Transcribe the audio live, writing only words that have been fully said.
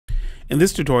In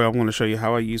this tutorial, I'm going to show you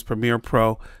how I use Premiere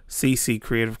Pro, CC,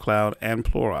 Creative Cloud, and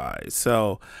Plural Eyes.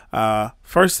 So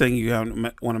first thing you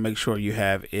want to make sure you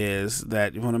have is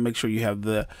that you want to make sure you have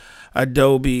the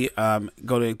Adobe,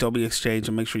 go to Adobe Exchange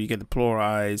and make sure you get the Plural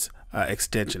Eyes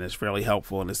extension. It's really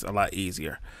helpful and it's a lot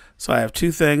easier. So I have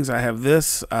two things. I have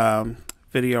this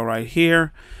video right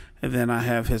here, and then I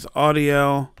have his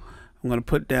audio. I'm going to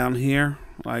put down here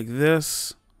like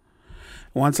this.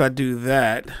 Once I do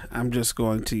that, I'm just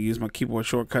going to use my keyboard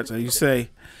shortcuts. And you see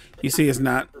it's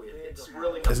not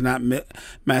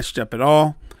matched up at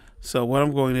all. So what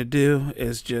I'm going to do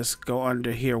is just go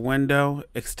under here, Window,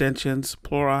 Extensions,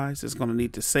 Plural Eyes. It's going to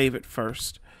need to save it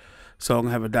first. So I'm going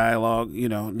to have a dialog,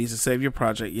 needs to save your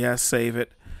project. Yes, save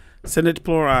it. Send it to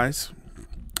Plural Eyes.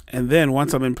 And then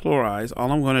once I'm in Plural Eyes,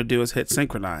 all I'm going to do is hit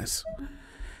Synchronize.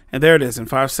 And there it is. In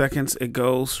 5 seconds, it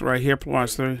goes right here, Plural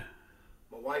Eyes 3.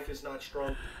 Wife is not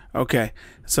strong. Okay,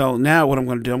 so now what I'm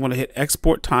going to do, I'm going to hit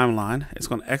Export Timeline. It's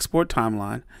going to export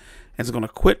timeline, and it's going to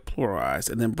quit Plural Eyes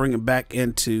and then bring it back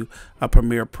into a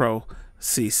Premiere Pro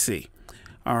CC.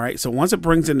 All right, so once it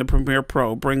brings into Premiere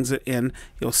Pro, brings it in,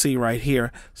 you'll see right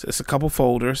here. So it's a couple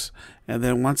folders, and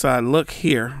then once I look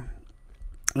here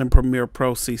in Premiere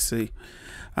Pro CC,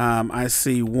 I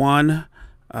see one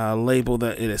label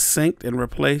that it is synced and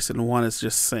replaced, and one is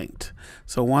just synced.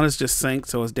 So one is just synced,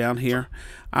 so it's down here.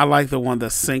 I like the one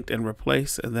that's synced and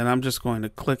replaced, and then I'm just going to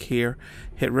click here,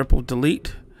 hit Ripple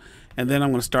Delete, and then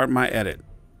I'm going to start my edit.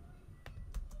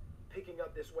 Picking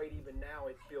up this weight even now,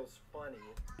 it feels funny.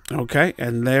 Okay,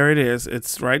 and there it is.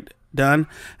 It's right done,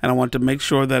 and I want to make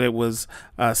sure that it was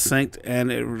synced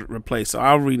and it replaced. So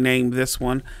I'll rename this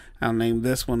one. I'll name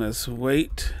this one as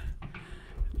weight.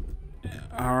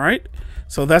 All right.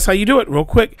 So that's how you do it real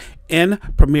quick in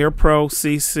Premiere Pro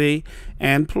CC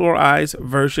and Plural Eyes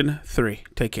version 3.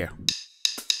 Take care.